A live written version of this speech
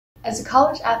As a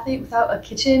college athlete without a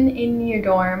kitchen in your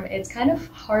dorm, it's kind of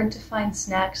hard to find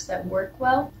snacks that work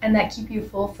well and that keep you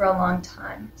full for a long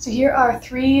time. So here are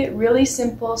 3 really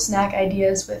simple snack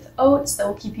ideas with oats that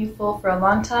will keep you full for a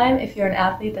long time if you're an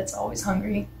athlete that's always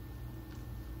hungry.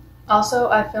 Also,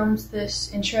 I filmed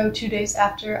this intro 2 days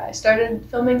after I started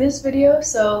filming this video,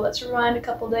 so let's rewind a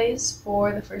couple days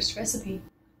for the first recipe.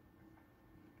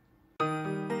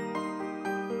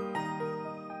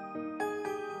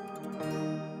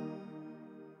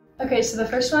 Okay, so the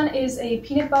first one is a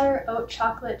peanut butter oat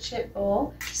chocolate chip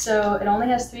bowl. So it only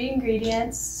has 3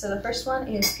 ingredients. So the first one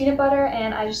is peanut butter,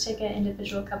 and I just take an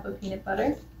individual cup of peanut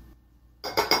butter.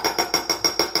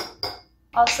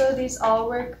 Also, these all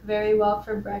work very well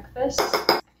for breakfast,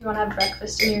 if you want to have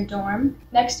breakfast in your dorm.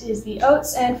 Next is the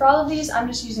oats, and for all of these, I'm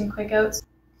just using quick oats.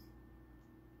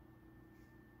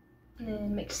 And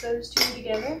then mix those 2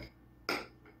 together.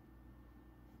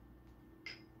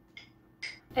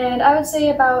 And I would say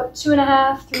about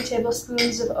 2.5 to 3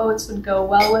 tablespoons of oats would go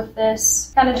well with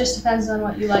this. Kind of just depends on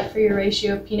what you like for your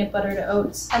ratio of peanut butter to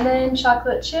oats. And then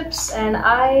chocolate chips, and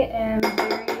I am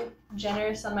very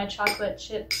generous on my chocolate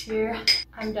chips here.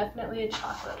 I'm definitely a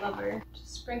chocolate lover.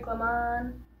 Just sprinkle them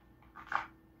on.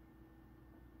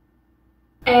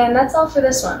 And that's all for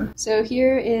this one. So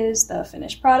here is the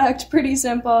finished product. Pretty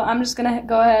simple. I'm just gonna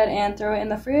go ahead and throw it in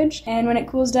the fridge, and when it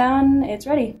cools down, it's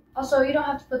ready. Also, you don't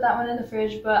have to put that one in the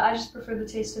fridge, but I just prefer the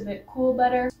taste of it cool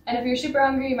better. And if you're super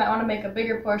hungry, you might want to make a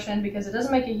bigger portion because it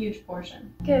doesn't make a huge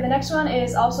portion. Okay, the next one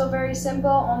is also very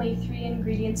simple, only 3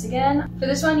 ingredients again. For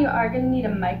this one, you are going to need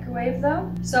a microwave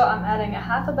though. So I'm adding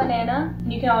 1/2 banana,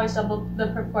 and you can always double the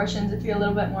proportions if you're a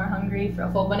little bit more hungry for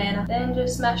a full banana. Then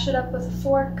just smash it up with a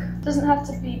fork. It doesn't have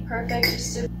to be perfect,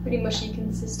 just a pretty mushy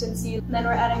consistency. And then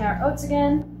we're adding our oats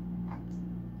again.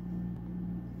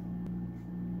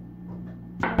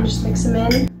 Just mix them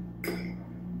in.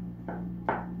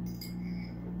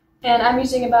 And I'm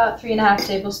using about 3.5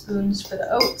 tablespoons for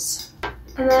the oats.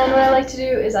 And then what I like to do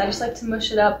is I just like to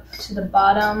mush it up to the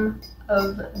bottom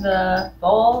of the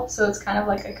bowl, so it's kind of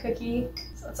like a cookie,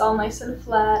 so it's all nice and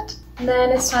flat. And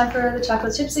then it's time for the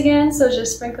chocolate chips again, so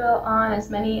just sprinkle on as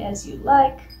many as you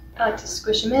like. I like to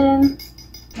squish them in.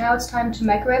 Now it's time to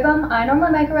microwave them. I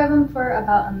normally microwave them for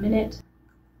about a minute.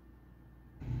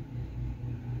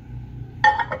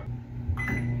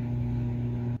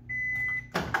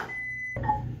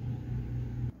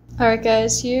 Alright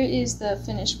guys, here is the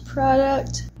finished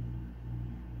product.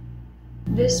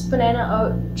 This banana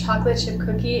oat chocolate chip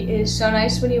cookie is so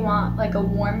nice when you want like a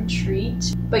warm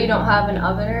treat, but you don't have an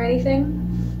oven or anything.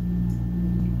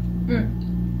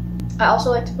 I also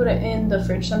like to put it in the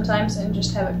fridge sometimes and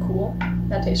just have it cool.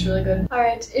 That tastes really good.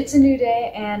 Alright, it's a new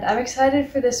day and I'm excited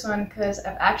for this one because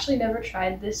I've actually never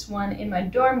tried this one in my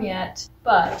dorm yet,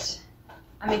 but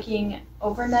I'm making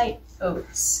overnight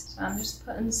oats. So I'm just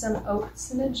putting some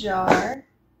oats in a jar.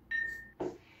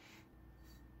 I'm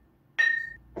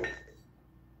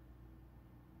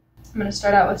gonna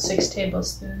start out with 6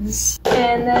 tablespoons.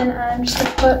 And then I'm just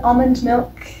gonna put almond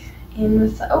milk in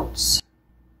with the oats.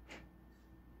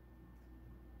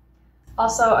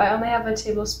 Also, I only have a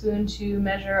tablespoon to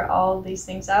measure all these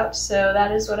things out, so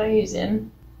that is what I use in.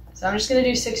 So I'm just gonna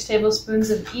do 6 tablespoons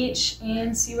of each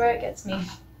and see where it gets me. I'm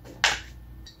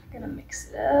gonna mix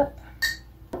it up.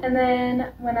 And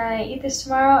then when I eat this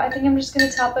tomorrow, I think I'm just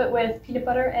gonna top it with peanut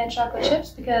butter and chocolate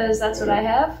chips because that's what I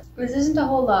have. This isn't a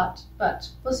whole lot, but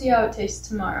we'll see how it tastes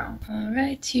tomorrow. All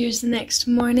right, here's the next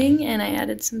morning, and I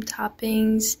added some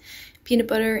toppings, peanut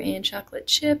butter and chocolate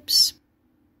chips.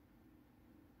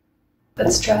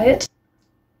 Let's try it.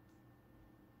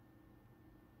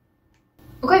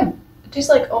 Okay, it tastes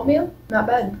like oatmeal, not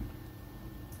bad.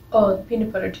 Oh, the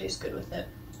peanut butter tastes good with it.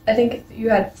 I think if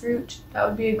you had fruit, that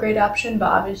would be a great option,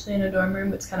 but obviously in a dorm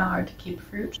room, it's kind of hard to keep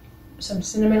fruit. Some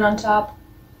cinnamon on top,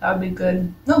 that would be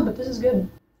good. No, but this is good.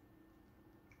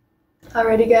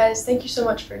 Alrighty guys, thank you so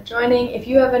much for joining. If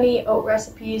you have any oat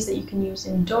recipes that you can use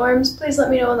in dorms, please let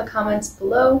me know in the comments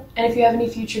below. And if you have any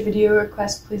future video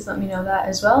requests, please let me know that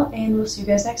as well. And we'll see you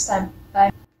guys next time.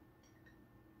 Bye.